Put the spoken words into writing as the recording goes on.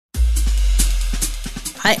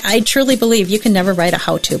I truly believe you can never write a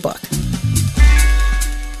how-to book.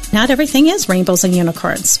 Not everything is rainbows and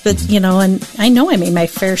unicorns, but, and I know I made my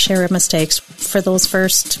fair share of mistakes for those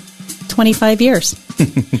first 25 years.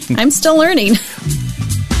 I'm still learning.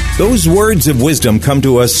 Those words of wisdom come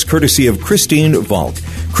to us courtesy of Christine Valk.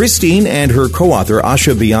 Christine and her co-author,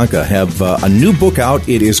 Asha Bianca, have a new book out.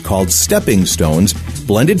 It is called Stepping Stones,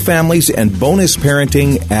 Blended Families and Bonus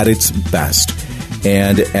Parenting at its Best.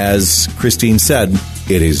 And as Christine said,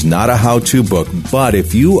 it is not a how-to book, but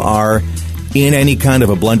if you are in any kind of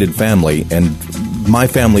a blended family, and my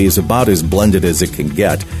family is about as blended as it can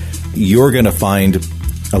get, you're going to find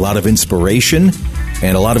a lot of inspiration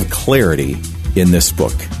and a lot of clarity in this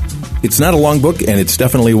book. It's not a long book, and it's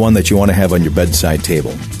definitely one that you want to have on your bedside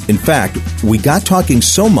table. In fact, we got talking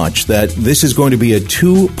so much that this is going to be a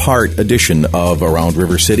two-part edition of Around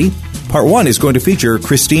River City. Part one is going to feature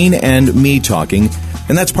Christine and me talking,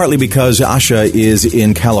 and that's partly because Asha is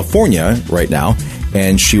in California right now,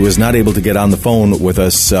 and she was not able to get on the phone with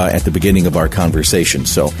us at the beginning of our conversation.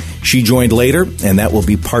 So she joined later, and that will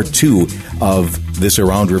be part two of this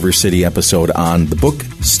Around River City episode on the book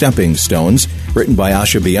Stepping Stones, written by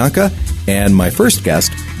Asha Bianca and my first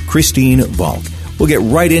guest, Christine Valk. We'll get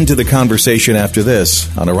right into the conversation after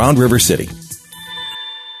this on Around River City.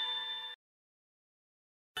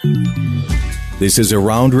 This is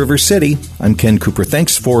Around River City. I'm Ken Cooper.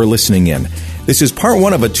 Thanks for listening in. This is part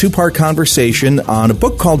one of a two-part conversation on a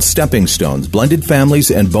book called Stepping Stones, Blended Families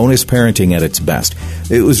and Bonus Parenting at its Best.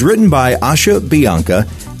 It was written by Asha Bianca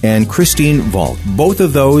and Christine Valk. Both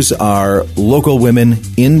of those are local women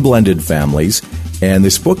in blended families, and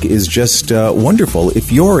this book is just wonderful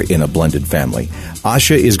if you're in a blended family.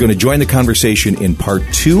 Asha is going to join the conversation in part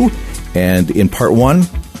two, and in part one,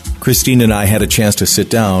 Christine and I had a chance to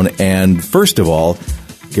sit down and, first of all,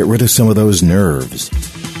 get rid of some of those nerves.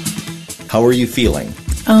 How are you feeling?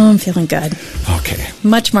 Oh, I'm feeling good. Okay.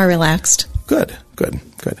 Much more relaxed. Good.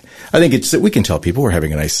 I think we can tell people we're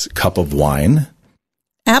having a nice cup of wine.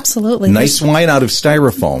 Absolutely. Nice wine out of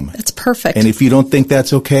styrofoam. It's perfect. And if you don't think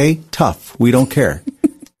that's okay, tough. We don't care.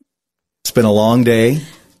 It's been a long day.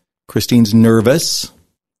 Christine's nervous.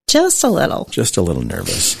 Just a little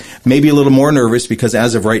nervous. Maybe a little more nervous because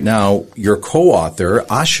as of right now, your co-author,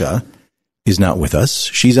 Asha, is not with us.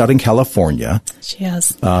 She's out in California. She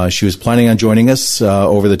is. She was planning on joining us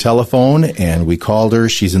over the telephone, and we called her.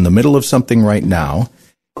 She's in the middle of something right now,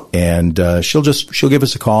 and she'll give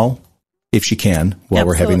us a call if she can while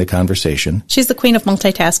we're having the conversation. She's the queen of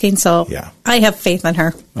multitasking, so yeah. I have faith in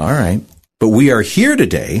her. All right. But we are here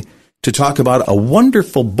today to talk about a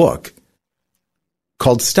wonderful book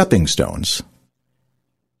called Stepping Stones.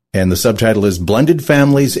 And the subtitle is Blended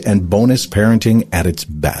Families and Bonus Parenting at its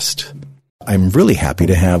Best. I'm really happy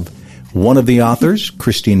to have one of the authors,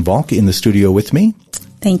 Christine Valk, in the studio with me.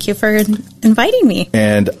 Thank you for inviting me.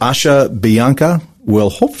 And Asha Bianca will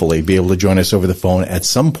hopefully be able to join us over the phone at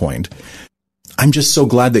some point. I'm just so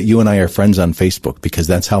glad that you and I are friends on Facebook because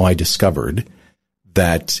that's how I discovered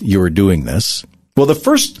that you were doing this. Well, the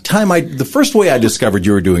first way I discovered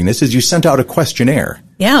you were doing this is you sent out a questionnaire.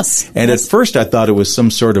 Yes. And at first I thought it was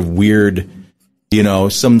some sort of weird,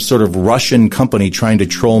 some sort of Russian company trying to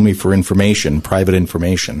troll me for information, private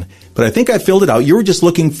information. But I think I filled it out. You were just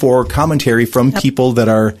looking for commentary from people that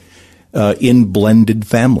are in blended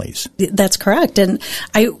families. That's correct. And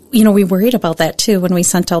we worried about that too when we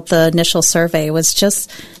sent out the initial survey. It was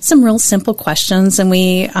just some real simple questions, and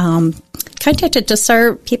we contacted just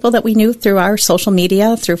our people that we knew through our social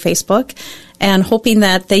media, through Facebook, and hoping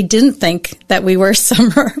that they didn't think that we were some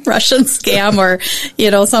Russian scam or,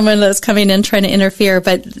 someone that's coming in trying to interfere.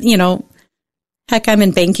 But, heck, I'm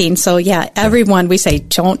in banking. So, yeah, everyone, we say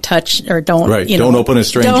don't touch or don't, don't open a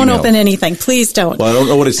strange Don't email. open anything. Please don't. Well, I don't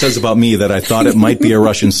know what it says about me that I thought it might be a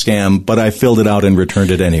Russian scam, but I filled it out and returned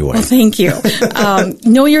it anyway. Well, thank you.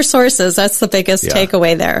 Know your sources. That's the biggest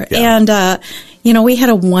takeaway there. Yeah. And, we had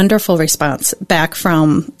a wonderful response back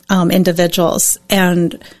from individuals,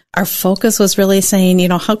 and our focus was really saying,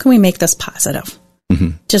 how can we make this positive?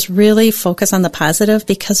 Mm-hmm. Just really focus on the positive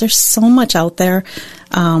because there's so much out there,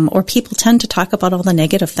 or people tend to talk about all the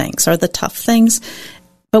negative things or the tough things,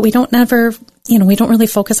 but we don't really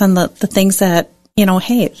focus on the things that,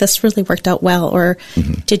 hey, this really worked out well, or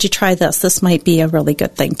did you try this? This might be a really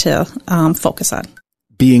good thing to focus on.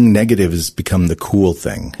 Being negative has become the cool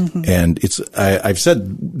thing. Mm-hmm. And I've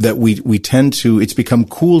said that we tend to, it's become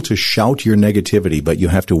cool to shout your negativity, but you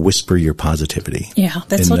have to whisper your positivity. Yeah,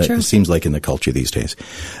 that's so true. It seems like in the culture these days.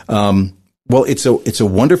 Well, it's a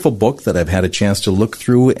wonderful book that I've had a chance to look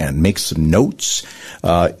through and make some notes.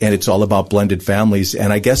 And it's all about blended families.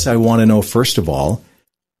 And I guess I want to know, first of all,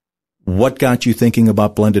 what got you thinking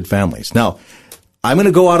about blended families? Now, I'm going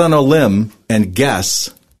to go out on a limb and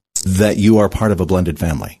guess that you are part of a blended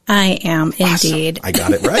family. I am indeed. Awesome. I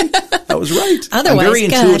got it right. That was right.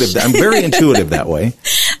 Otherwise, I'm very intuitive that way.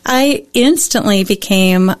 I instantly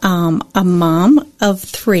became a mom of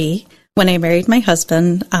 3 when I married my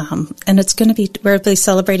husband, and we'll be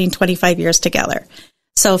celebrating 25 years together.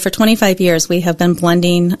 So for 25 years, we have been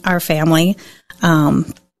blending our family.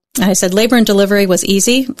 I said labor and delivery was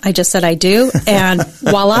easy. I just said I do. And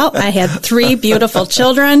voila, I had 3 beautiful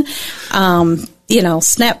children.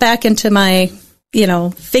 Snap back into my,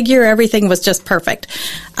 figure. Everything was just perfect.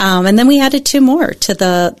 And then we added 2 more to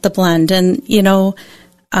the blend. And,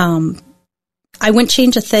 I wouldn't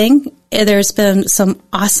change a thing. There's been some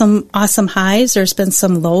awesome highs. There's been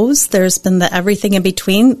some lows. There's been the everything in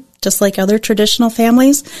between, just like other traditional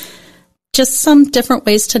families. Just some different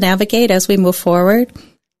ways to navigate as we move forward.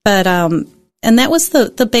 But, and that was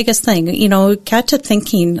the biggest thing, got to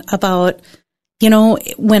thinking about,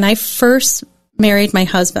 when I first married my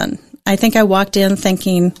husband, I think I walked in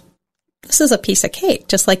thinking, this is a piece of cake,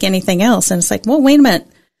 just like anything else. And it's like, well, wait a minute.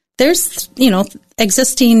 There's,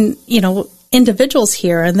 existing, individuals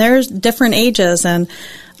here, and there's different ages, and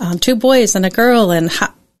 2 boys and a girl, and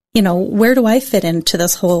how, where do I fit into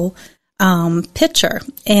this whole picture?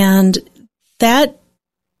 And that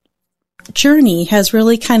journey has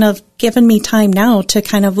really kind of given me time now to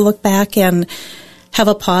kind of look back and have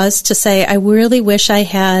a pause to say, I really wish I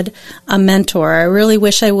had a mentor. I really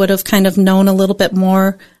wish I would have kind of known a little bit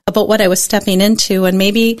more about what I was stepping into, and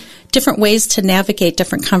maybe different ways to navigate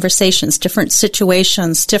different conversations, different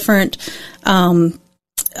situations, different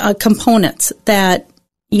components that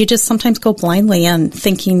you just sometimes go blindly in,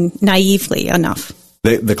 thinking naively enough.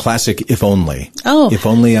 The classic, if only. Oh. If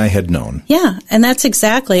only I had known. Yeah, and that's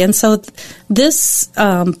exactly. And so this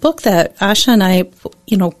book that Asha and I,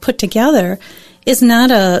 put together is not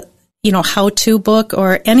a, how-to book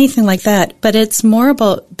or anything like that, but it's more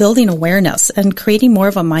about building awareness and creating more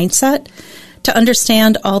of a mindset to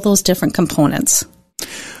understand all those different components.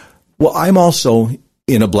 Well, I'm also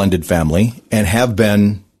in a blended family and have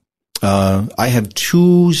been. I have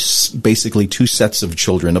basically two sets of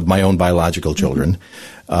children, of my own biological children.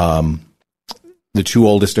 The 2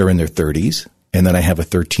 oldest are in their 30s, and then I have a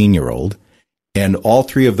 13-year-old. And all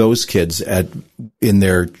 3 of those kids in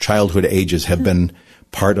their childhood ages have been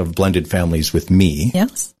part of blended families with me.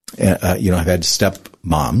 Yes. I've had step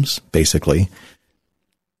moms, basically.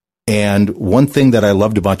 And one thing that I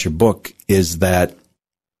loved about your book is that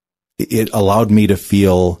it allowed me to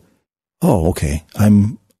feel, oh, okay,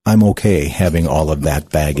 I'm okay having all of that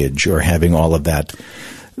baggage or having all of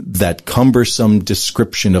that cumbersome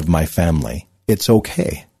description of my family. It's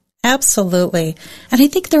okay. Absolutely. And I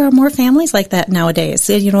think there are more families like that nowadays.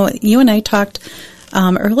 You and I talked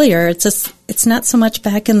earlier. It's not so much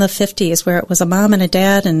back in the 50s where it was a mom and a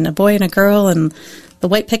dad and a boy and a girl and the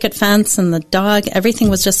white picket fence and the dog. Everything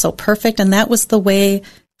was just so perfect. And that was the way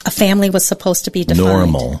a family was supposed to be defined.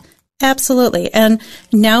 Normal. Absolutely. And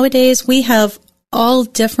nowadays we have all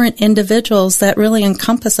different individuals that really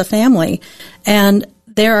encompass a family. And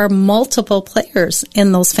there are multiple players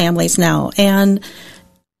in those families now. And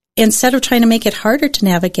instead of trying to make it harder to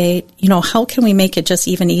navigate, how can we make it just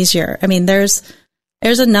even easier? I mean, there's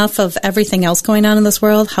enough of everything else going on in this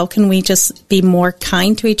world. How can we just be more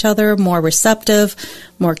kind to each other, more receptive,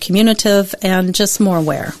 more communicative, and just more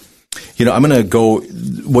aware? I'm going to go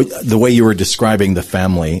the way you were describing the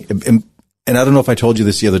family. And I don't know if I told you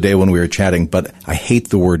this the other day when we were chatting, but I hate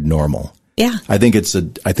the word normal. Yeah. I think it's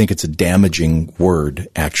a damaging word,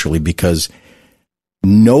 actually, because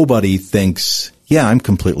nobody thinks, yeah, I'm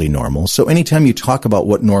completely normal. So anytime you talk about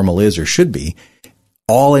what normal is or should be,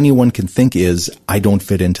 all anyone can think is, I don't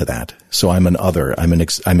fit into that. So I'm an other.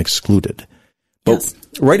 I'm excluded. But yes.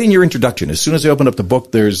 Right in your introduction, as soon as I open up the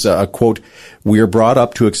book, there's a quote, "We are brought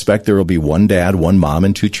up to expect there will be 1 dad, 1 mom,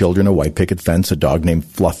 and 2 children, a white picket fence, a dog named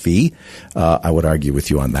Fluffy." I would argue with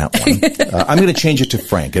you on that one. I'm going to change it to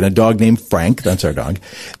Frank, and a dog named Frank. That's our dog.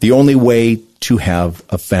 The only way to have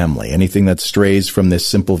a family. Anything that strays from this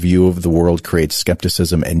simple view of the world creates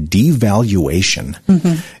skepticism and devaluation.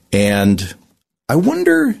 Mm-hmm. And I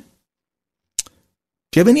wonder, do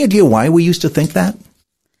you have any idea why we used to think that?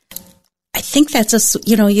 I think that's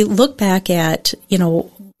you look back at,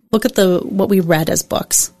 look at what we read as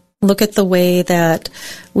books. Look at the way that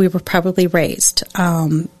we were probably raised.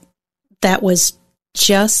 That was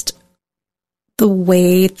just the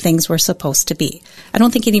way things were supposed to be. I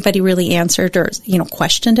don't think anybody really answered or,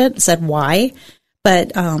 questioned it, said why.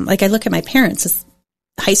 But, I look at my parents,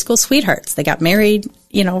 high school sweethearts. They got married,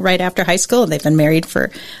 right after high school. They've been married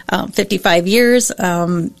for 55 years,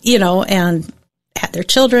 and had their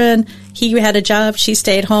children. He had a job. She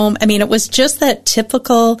stayed home. I mean, it was just that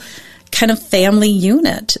typical kind of family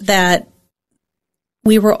unit that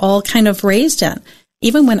we were all kind of raised in.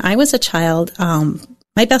 Even when I was a child,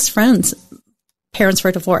 my best friend's parents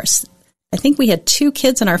were divorced. I think we had 2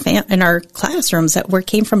 kids in our classrooms that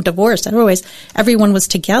came from divorce. Otherwise, everyone was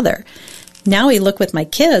together. Now I look with my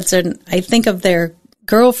kids and I think of their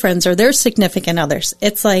girlfriends or their significant others.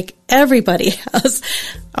 It's like everybody has,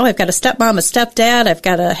 I've got a stepmom, a stepdad, I've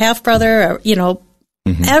got a half brother,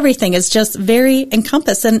 everything is just very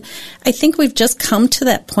encompassed. And I think we've just come to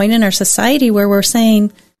that point in our society where we're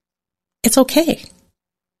saying it's okay.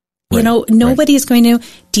 Right, nobody's going to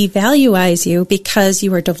devaluize you because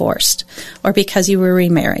you were divorced or because you were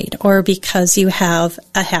remarried or because you have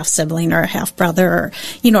a half sibling or a half brother or,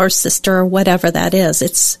 or sister or whatever that is.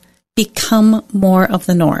 It's become more of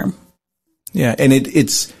the norm. Yeah. And it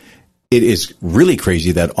is really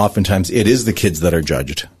crazy that oftentimes it is the kids that are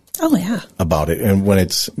judged. Oh, yeah. About it. And when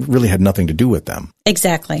it's really had nothing to do with them.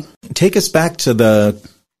 Exactly. Take us back to the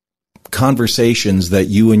conversations that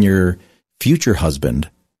you and your future husband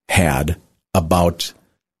had about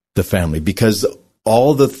the family, because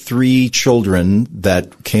all the 3 children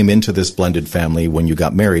that came into this blended family when you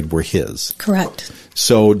got married were his. Correct.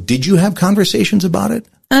 So did you have conversations about it?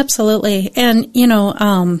 Absolutely. And,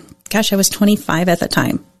 I was 25 at the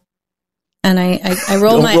time. And I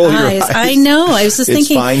rolled my eyes. I know. I was just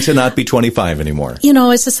thinking. It's fine to not be 25 anymore.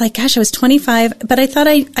 It's just like, I was 25, but I thought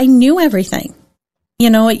I knew everything.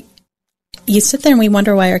 You sit there and we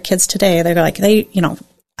wonder why our kids today, they're like,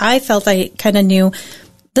 I felt I kind of knew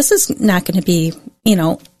this is not going to be,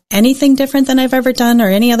 anything different than I've ever done or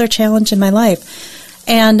any other challenge in my life.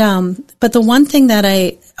 And, but the one thing that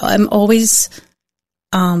I'm always,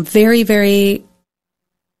 very, very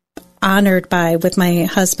honored by with my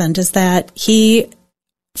husband is that he,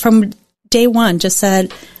 from day one, just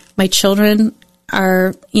said, my children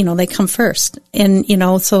are, they come first. And,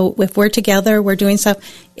 so if we're together, we're doing stuff,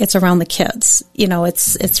 it's around the kids.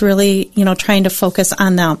 It's really, trying to focus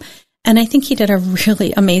on them. And I think he did a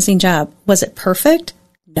really amazing job. Was it perfect?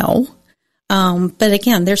 No. But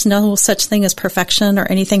again, there's no such thing as perfection or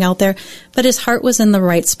anything out there, but his heart was in the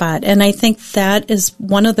right spot. And I think that is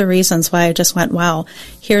one of the reasons why I just went, wow,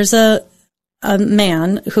 here's a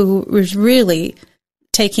man who was really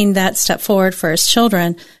taking that step forward for his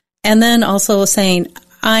children. And then also saying,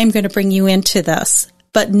 I'm going to bring you into this,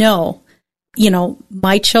 but no,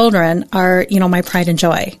 my children are, my pride and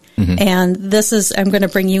joy. Mm-hmm. And I'm going to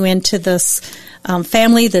bring you into this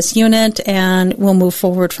family, this unit, and we'll move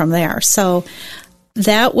forward from there. So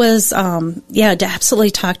that was,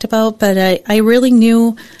 absolutely talked about, but I really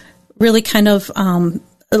knew really kind of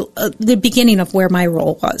the beginning of where my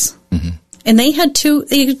role was. Mm-hmm. And they had two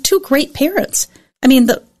great parents. I mean,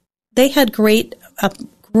 they had great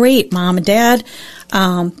mom and dad.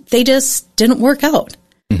 They just didn't work out.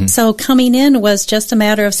 Mm-hmm. So coming in was just a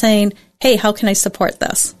matter of saying, hey, how can I support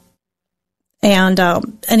this? And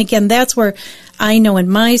again, that's where I know in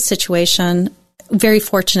my situation, very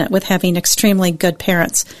fortunate with having extremely good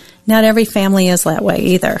parents. Not every family is that way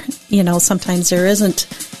either. Sometimes there isn't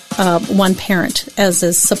one parent as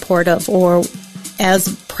is supportive or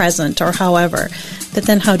as present or however. But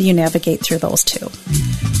then how do you navigate through those two?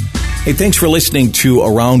 Hey, thanks for listening to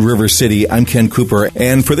Around River City. I'm Ken Cooper,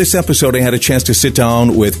 and for this episode, I had a chance to sit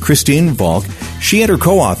down with Christine Volk. She and her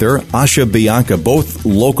co-author, Asha Bianca, both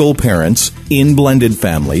local parents in blended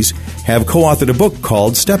families, have co-authored a book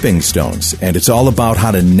called Stepping Stones, and it's all about how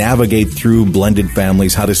to navigate through blended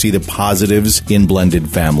families, how to see the positives in blended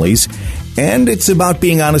families, and it's about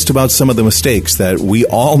being honest about some of the mistakes that we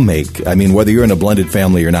all make. I mean, whether you're in a blended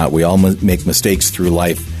family or not, we all make mistakes through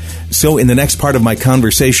life. So in the next part of my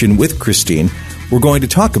conversation with Christine, we're going to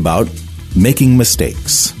talk about making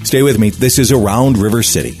mistakes. Stay with me. This is Around River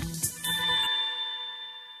City.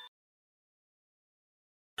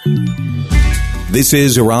 This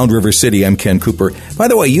is Around River City. I'm Ken Cooper. By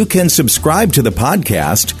the way, you can subscribe to the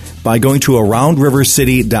podcast by going to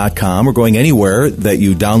AroundRiverCity.com or going anywhere that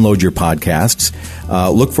you download your podcasts.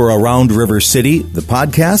 Look for Around River City, the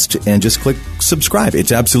podcast, and just click subscribe.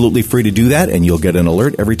 It's absolutely free to do that, and you'll get an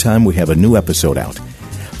alert every time we have a new episode out.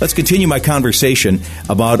 Let's continue my conversation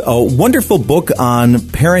about a wonderful book on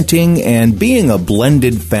parenting and being a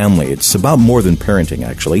blended family. It's about more than parenting,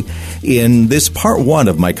 actually. In this part one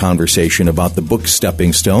of my conversation about the book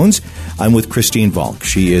Stepping Stones, I'm with Christine Volk.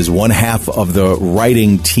 She is one half of the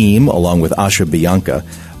writing team, along with Asha Bianca,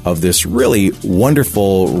 of this really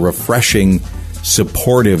wonderful, refreshing,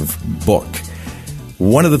 supportive book.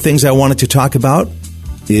 One of the things I wanted to talk about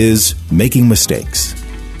is making mistakes.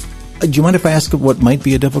 Do you mind if I ask what might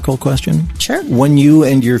be a difficult question? Sure. When you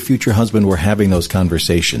and your future husband were having those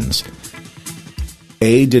conversations,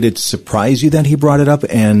 did it surprise you that he brought it up?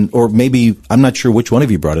 Or maybe, I'm not sure which one of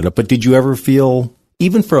you brought it up, but did you ever feel,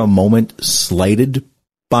 even for a moment, slighted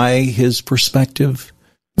by his perspective?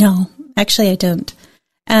 No, actually I didn't.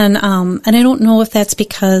 And I don't know if that's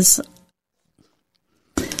because,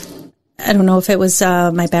 I don't know if it was,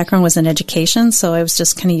 my background was in education, so I was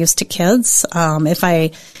just kind of used to kids. If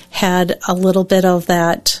I had a little bit of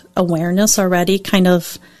that awareness already, kind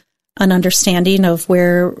of an understanding of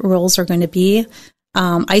where roles are going to be.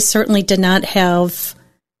 I certainly did not have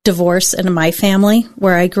divorce in my family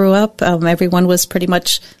where I grew up. Everyone was pretty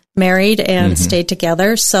much married and stayed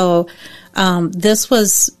together. So this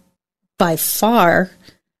was by far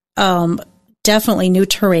definitely new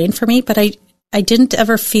terrain for me, but I didn't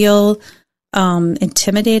ever feel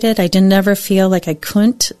intimidated. I didn't ever feel like I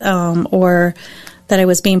couldn't or that I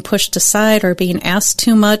was being pushed aside or being asked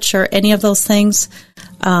too much or any of those things.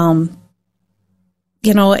 And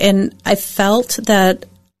I felt that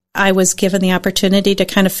I was given the opportunity to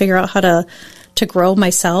kind of figure out how to grow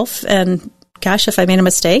myself. And gosh, if I made a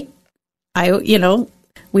mistake,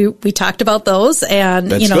 we talked about those, and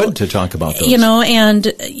that's good to talk about those.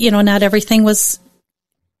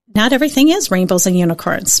 Not everything is rainbows and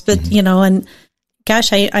unicorns, but and gosh,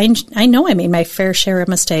 I know I made my fair share of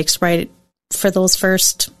mistakes right for those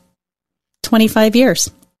first 25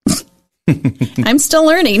 years. I'm still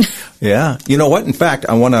learning. Yeah. You know what? In fact,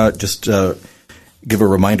 I want to just give a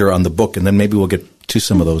reminder on the book, and then maybe we'll get to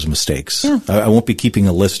some of those mistakes. Yeah. I won't be keeping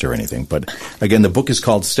a list or anything, but again, the book is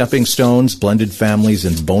called Stepping Stones, Blended Families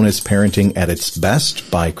and Bonus Parenting at Its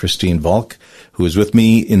Best by Christine Volk, who is with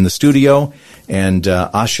me in the studio, and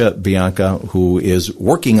Asha Bianca, who is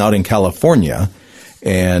working out in California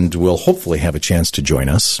and will hopefully have a chance to join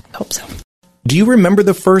us. Hope so. Do you remember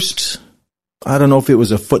the first, I don't know if it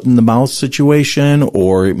was a foot in the mouth situation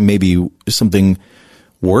or maybe something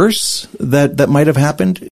worse that might have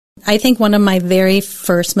happened? I think one of my very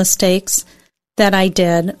first mistakes that I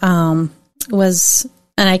did was,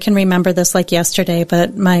 and I can remember this like yesterday,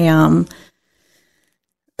 but my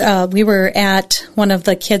we were at one of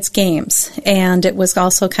the kids' games, and it was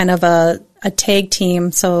also kind of a tag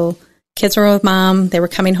team. So kids were with mom, they were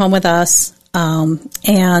coming home with us,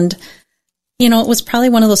 and it was probably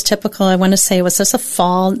one of those typical, I want to say it was just a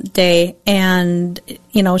fall day, and,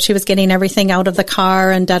 she was getting everything out of the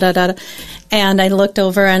car and da-da-da. And I looked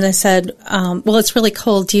over and I said, well, it's really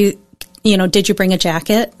cold. Did you bring a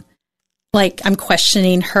jacket? Like, I'm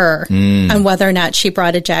questioning her on whether or not she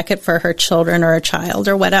brought a jacket for her children or a child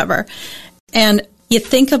or whatever. And you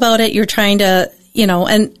think about it, you're trying to,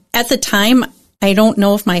 and at the time, I don't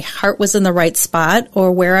know if my heart was in the right spot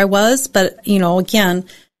or where I was, but, again,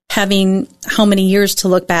 having how many years to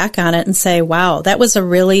look back on it and say, wow, that was a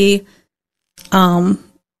really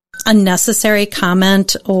unnecessary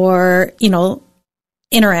comment or,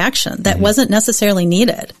 interaction that wasn't necessarily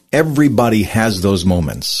needed. Everybody has those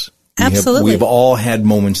moments. Absolutely. We've all had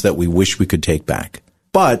moments that we wish we could take back.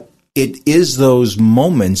 But it is those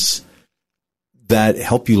moments that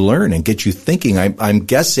help you learn and get you thinking. I'm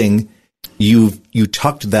guessing you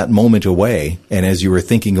tucked that moment away, and as you were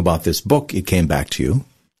thinking about this book, it came back to you.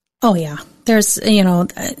 Oh, yeah. There's,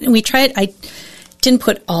 we tried, I didn't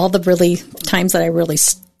put all the really times that I really,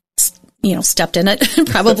 stepped in it,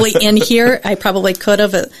 probably in here. I probably could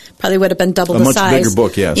have. It probably would have been double the size. A much bigger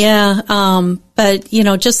book, yes. Yeah. But,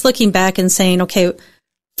 just looking back and saying, okay,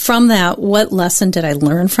 from that, what lesson did I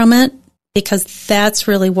learn from it? Because that's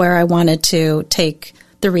really where I wanted to take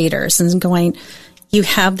the readers and going, you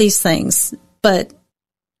have these things, but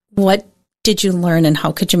what did you learn and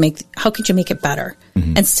how could you make it better?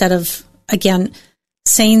 Instead of, again,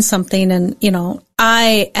 saying something and,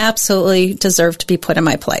 I absolutely deserve to be put in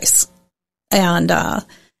my place. And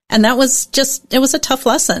that was it was a tough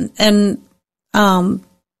lesson. And,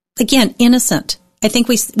 again, innocent. I think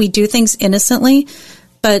we do things innocently,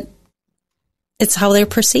 but it's how they're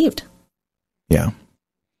perceived. Yeah.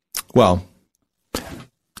 Well,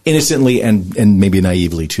 innocently and maybe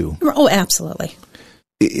naively too. Oh, absolutely.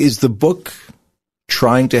 Is the book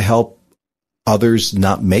trying to help others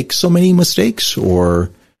not make so many mistakes,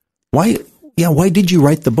 or why did you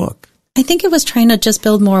write the book? I think it was trying to just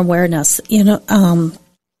build more awareness. Asha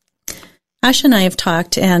and I have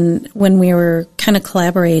talked, and when we were kind of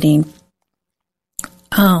collaborating,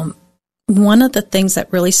 one of the things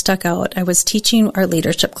that really stuck out, I was teaching our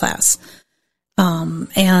leadership class,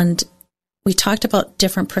 and we talked about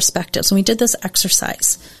different perspectives. And we did this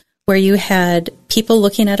exercise where you had people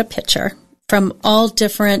looking at a picture from all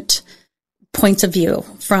different points of view,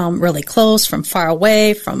 from really close, from far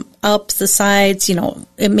away, from up the sides.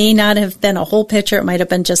 It may not have been a whole picture. It might have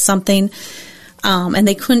been just something. And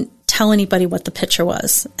they couldn't tell anybody what the picture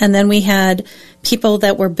was. And then we had people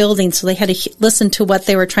that were building, so they had to listen to what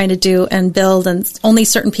they were trying to do and build, and only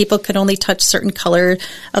certain people could only touch certain color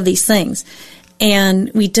of these things.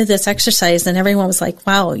 And we did this exercise, and everyone was like,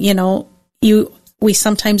 wow, we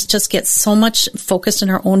sometimes just get so much focused in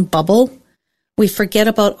our own bubble. We forget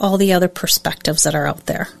about all the other perspectives that are out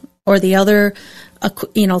there, or the other,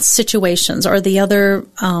 situations, or the other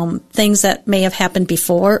things that may have happened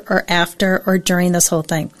before or after or during this whole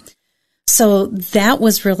thing. So that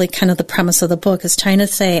was really kind of the premise of the book, is trying to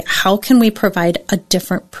say, how can we provide a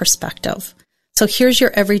different perspective? So here's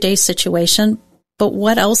your everyday situation, but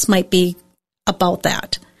what else might be about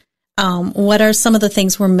that? What are some of the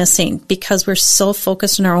things we're missing because we're so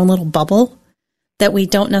focused in our own little bubble that we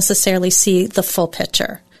don't necessarily see the full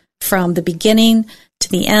picture, from the beginning to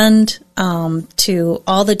the end, to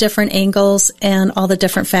all the different angles and all the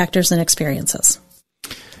different factors and experiences.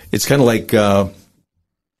 It's kind of like,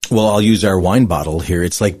 I'll use our wine bottle here.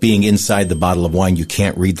 It's like being inside the bottle of wine. You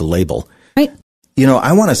can't read the label. Right.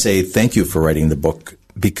 I want to say thank you for writing the book,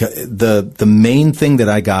 because the main thing that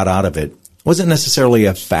I got out of it wasn't necessarily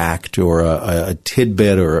a fact or a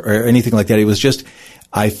tidbit or anything like that. It was just,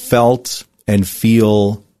 I felt and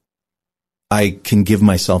feel I can give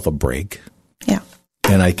myself a break. Yeah.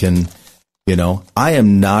 And I can, I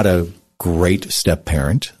am not a great step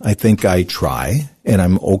parent. I think I try, and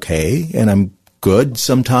I'm okay, and I'm good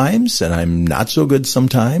sometimes, and I'm not so good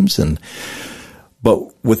sometimes.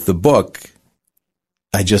 But with the book,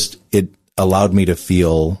 it allowed me to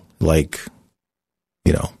feel like,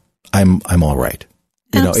 I'm all right.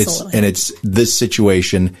 Absolutely. It's this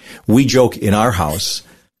situation. We joke in our house,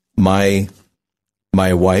 my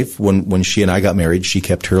wife, when she and I got married, she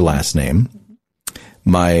kept her last name.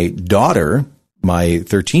 My daughter, my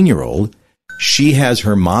 13-year-old, she has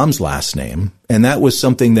her mom's last name. And that was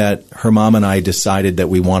something that her mom and I decided that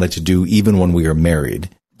we wanted to do even when we were married.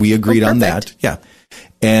 We agreed on that. Yeah.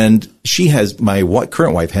 And my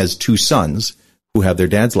current wife has 2 sons who have their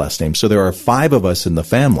dad's last name. So there are 5 of us in the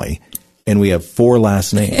family, and we have 4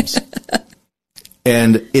 last names.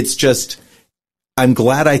 And it's just, I'm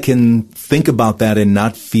glad I can think about that and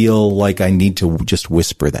not feel like I need to just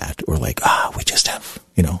whisper that, or like, we just have,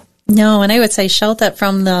 No, and I would say shout that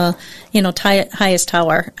from the, highest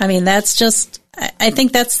tower. I mean, that's just, I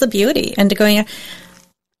think that's the beauty. And going,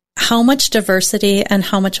 how much diversity and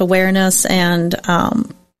how much awareness and,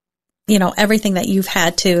 everything that you've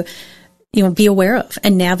had to, be aware of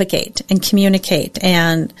and navigate and communicate,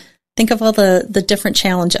 and think of all the different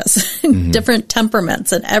challenges, mm-hmm. different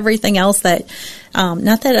temperaments and everything else that,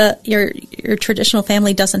 not that your traditional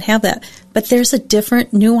family doesn't have that, but there's a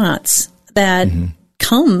different nuance that mm-hmm.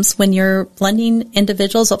 comes when you're blending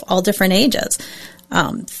individuals of all different ages.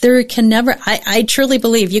 There can never, I truly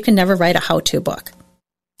believe you can never write a how-to book,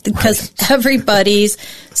 because right. everybody's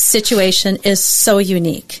situation is so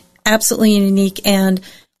unique, absolutely unique. And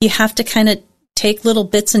you have to kind of take little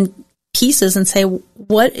bits and pieces and say,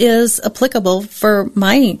 what is applicable for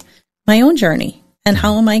my own journey, and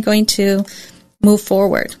how am I going to move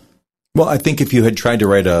forward? Well, I think if you had tried to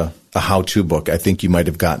write a how-to book, I think you might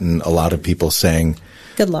have gotten a lot of people saying,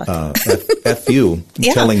 good luck. F you,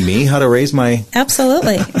 yeah. telling me how to raise my...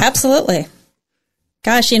 Absolutely. Absolutely.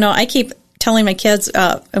 Gosh, I keep telling my kids,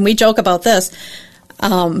 and we joke about this,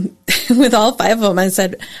 with all 5 of them, I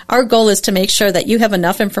said, our goal is to make sure that you have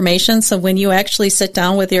enough information so when you actually sit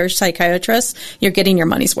down with your psychiatrist, you're getting your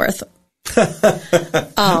money's worth.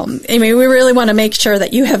 We really want to make sure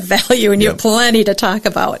that you have value and you have plenty to talk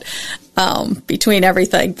about between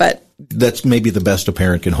everything. But that's maybe the best a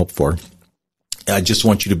parent can hope for. I just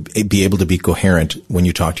want you to be able to be coherent when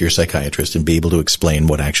you talk to your psychiatrist and be able to explain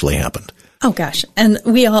what actually happened. Oh, gosh. And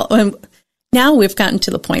we all... now we've gotten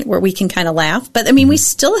to the point where we can kind of laugh, but mm-hmm. we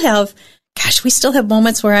still have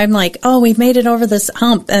moments where I'm like, oh, we've made it over this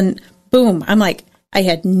hump, and boom, I'm like, I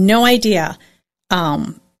had no idea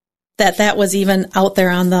that was even out there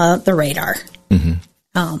on the radar. Mm-hmm.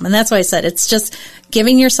 And that's why I said it's just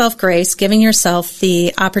giving yourself grace, giving yourself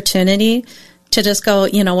the opportunity to just go,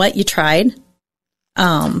 you know what, you tried.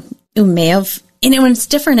 You may have, and it's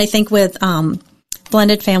different, I think, with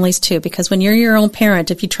blended families too, because when you're your own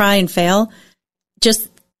parent, if you try and fail, just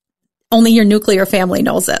only your nuclear family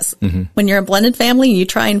knows this. Mm-hmm. When you're a blended family and you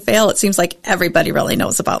try and fail, it seems like everybody really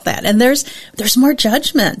knows about that. And there's more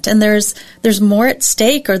judgment, and there's more at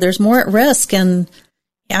stake, or there's more at risk. And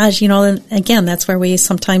gosh, again, that's where we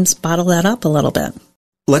sometimes bottle that up a little bit.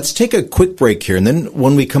 let's take a quick break here. And then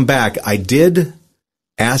when we come back, I did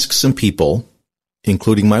ask some people,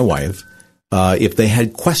 including my wife, if they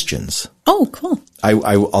had questions. Oh, cool.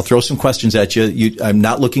 I'll throw some questions at you. I'm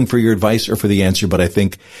not looking for your advice or for the answer, but I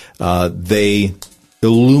think they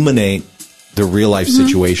illuminate the real-life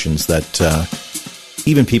situations that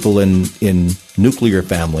even people in nuclear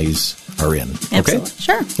families are in. Absolutely. Okay?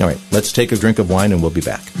 Sure. All right. Let's take a drink of wine and we'll be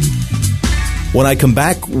back. When I come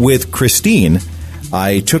back with Christine,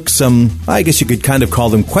 I took some, I guess you could kind of call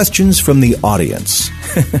them questions from the audience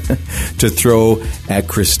to throw at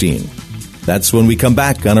Christine. That's when we come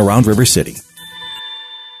back on Around River City.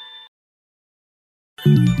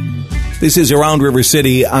 This is Around River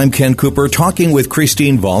City. I'm Ken Cooper talking with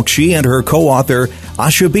Christine Volk. She and her co-author,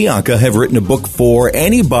 Asha Bianca, have written a book for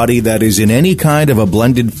anybody that is in any kind of a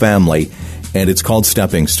blended family, and it's called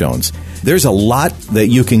Stepping Stones. There's a lot that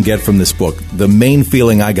you can get from this book. The main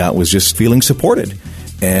feeling I got was just feeling supported,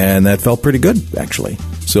 and that felt pretty good, actually.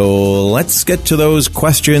 So let's get to those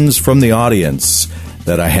questions from the audience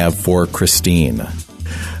that I have for Christine.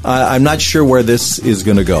 I'm not sure where this is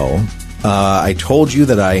going to go. I told you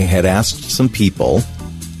that I had asked some people,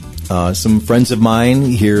 some friends of mine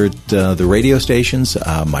here at the radio stations,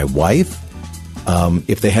 my wife,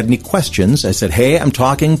 if they had any questions. I said, hey, I'm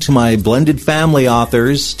talking to my blended family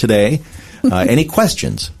authors today. Any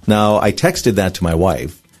questions? Now, I texted that to my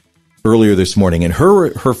wife earlier this morning, and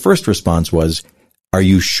her first response was, are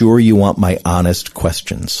you sure you want my honest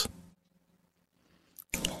questions?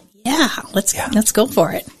 Yeah, let's go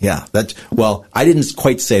for it. Yeah, well, I didn't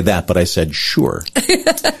quite say that, but I said sure.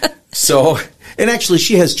 So, and actually,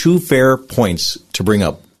 she has two fair points to bring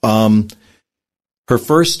up. Her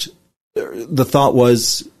first, the thought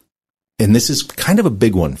was, and this is kind of a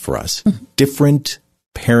big one for us, different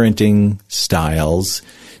parenting styles,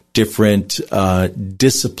 different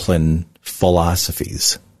discipline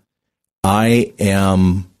philosophies. I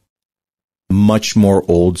am much more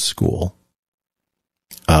old school.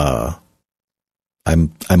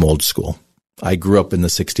 I'm old school. I grew up in the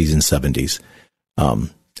 60s and 70s.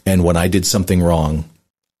 And when I did something wrong,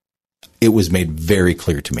 it was made very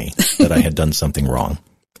clear to me that I had done something wrong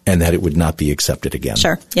and that it would not be accepted again.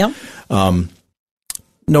 Sure. Yep.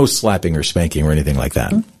 No slapping or spanking or anything like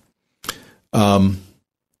that. What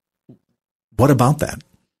about that?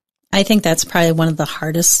 I think that's probably one of the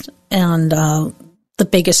hardest and the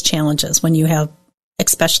biggest challenges when you have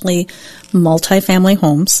especially multifamily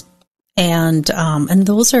homes. And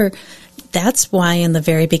that's why in the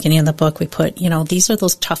very beginning of the book, we put, these are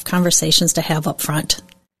those tough conversations to have up front.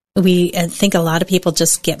 I think a lot of people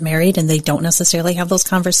just get married and they don't necessarily have those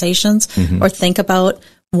conversations or think about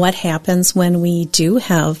what happens when we do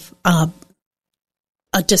have,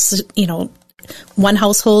 one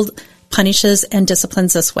household punishes and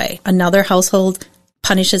disciplines this way. Another household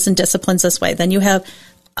punishes and disciplines this way. Then you have,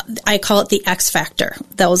 I call it the X factor.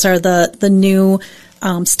 Those are the new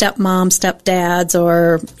stepmom, stepdads,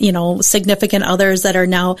 or, significant others that are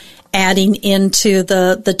now adding into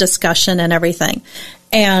the discussion and everything.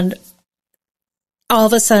 And all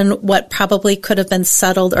of a sudden, what probably could have been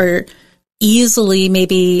settled or easily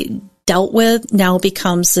maybe dealt with now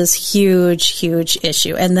becomes this huge, huge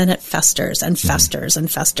issue. And then it festers and festers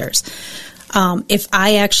and festers. If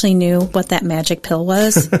I actually knew what that magic pill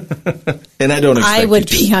was, and I would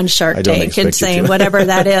be on Shark Tank and saying whatever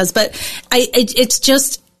that is. But it's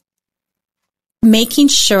just making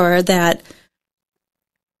sure that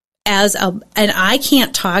and I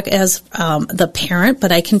can't talk as the parent,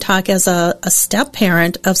 but I can talk as a step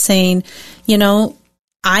parent of saying, and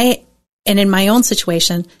in my own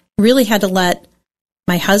situation, really had to let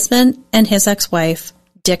my husband and his ex-wife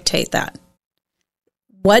dictate that.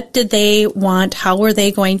 What did they want? How were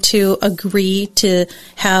they going to agree to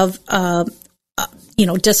have,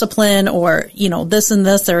 discipline or, this and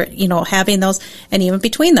this or, having those, and even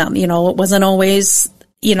between them, it wasn't always,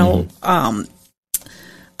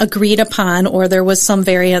 agreed upon, or there was some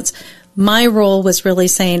variance. My role was really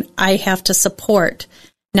saying I have to support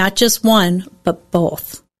not just one, but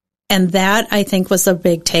both. And that, I think, was a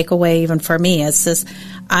big takeaway even for me. It's this,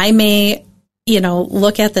 I may,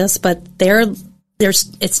 look at this, but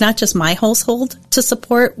it's not just my household to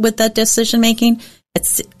support with that decision making.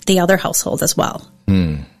 It's the other household as well.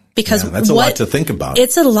 Because that's a lot to think about.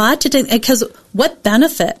 It's a lot to do, because what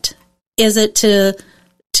benefit is it to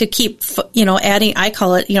keep, adding, I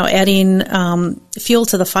call it, adding fuel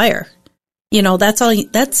to the fire.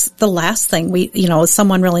 That's the last thing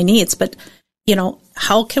someone really needs. But,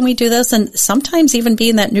 how can we do this? And sometimes even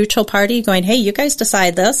being that neutral party going, hey, you guys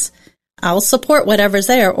decide this. I'll support whatever's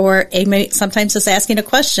there. Or sometimes just asking a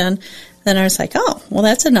question. Then I was like, oh, well,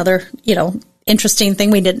 that's another, interesting thing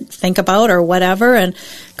we didn't think about or whatever, and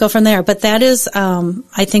go from there. But that is,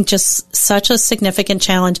 I think, just such a significant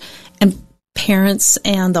challenge, and parents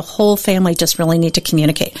and the whole family just really need to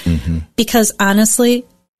communicate. Because honestly,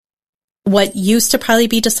 what used to probably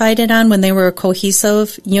be decided on when they were a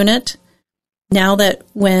cohesive unit, now that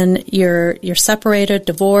when you're separated,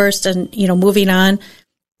 divorced, and, you know, moving on,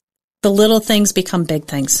 the little things become big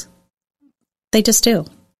things. They just do.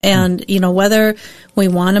 And, you know, whether we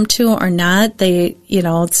want them to or not, they, you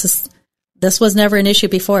know, it's just, this was never an issue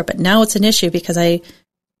before, but now it's an issue because I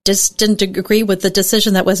just didn't agree with the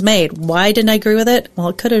decision that was made. Why didn't I agree with it? Well,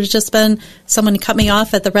 it could have just been someone cut me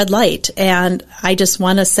off at the red light, and I just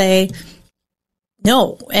want to say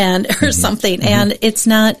no, and or something. And it's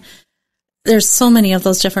not, there's so many of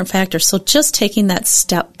those different factors. So just taking that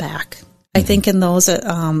step back, I think in those,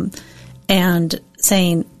 and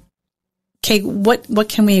saying, okay, what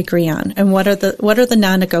can we agree on? And what are the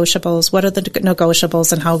non-negotiables? What are the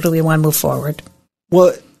negotiables, and how do we want to move forward?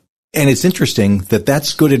 Well, and it's interesting that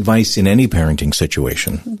that's good advice in any parenting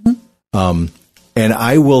situation. And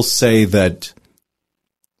I will say that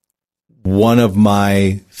one of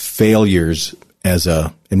my failures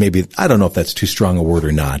and maybe, I don't know if that's too strong a word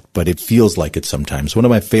or not, but it feels like it sometimes. One of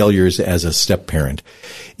my failures as a step parent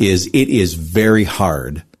is it is very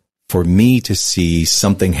hard for me to see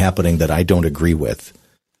something happening that I don't agree with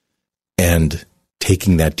and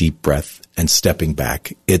taking that deep breath and stepping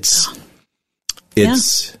back. It's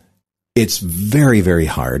very, very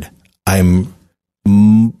hard. I'm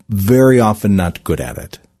very often not good at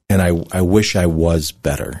it, and I wish I was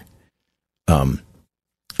better.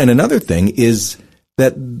 And another thing is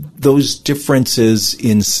that those differences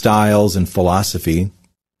in styles and philosophy,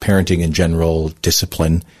 parenting in general,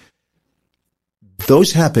 discipline,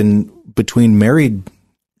 those happen between married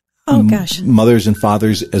mothers and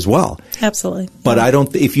fathers as well. Absolutely. But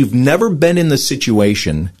if you've never been in the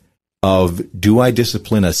situation of, do I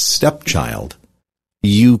discipline a stepchild,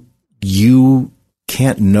 you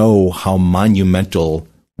can't know how monumental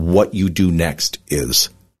what you do next is.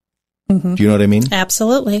 Do you know what I mean?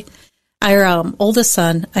 Absolutely. Our oldest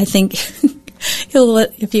son, I think,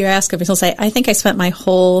 if you ask him, he'll say, I think I spent my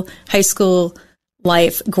whole high school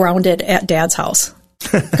life grounded at Dad's house.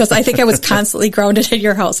 Because I think I was constantly grounded at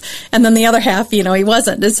your house. And then the other half, you know, he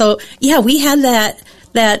wasn't. And so, yeah, we had that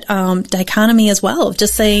dichotomy as well, of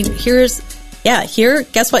just saying, here,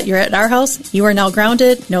 guess what? You're at our house. You are now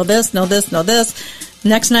grounded. Know this, know this, know this.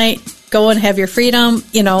 Next night, go and have your freedom.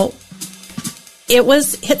 You know,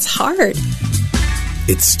 it's hard.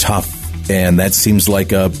 It's tough. And that seems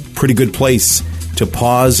like a pretty good place to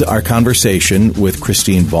pause our conversation with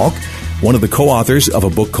Christine Volk, one of the co-authors of a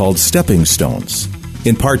book called Stepping Stones.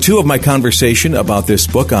 In part 2 of my conversation about this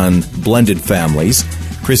book on blended families,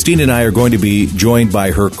 Christine and I are going to be joined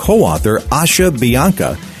by her co-author, Asha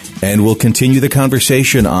Bianca, and we'll continue the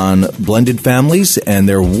conversation on blended families and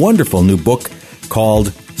their wonderful new book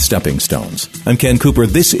called Stepping Stones. I'm Ken Cooper.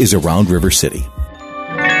 This is Around River City.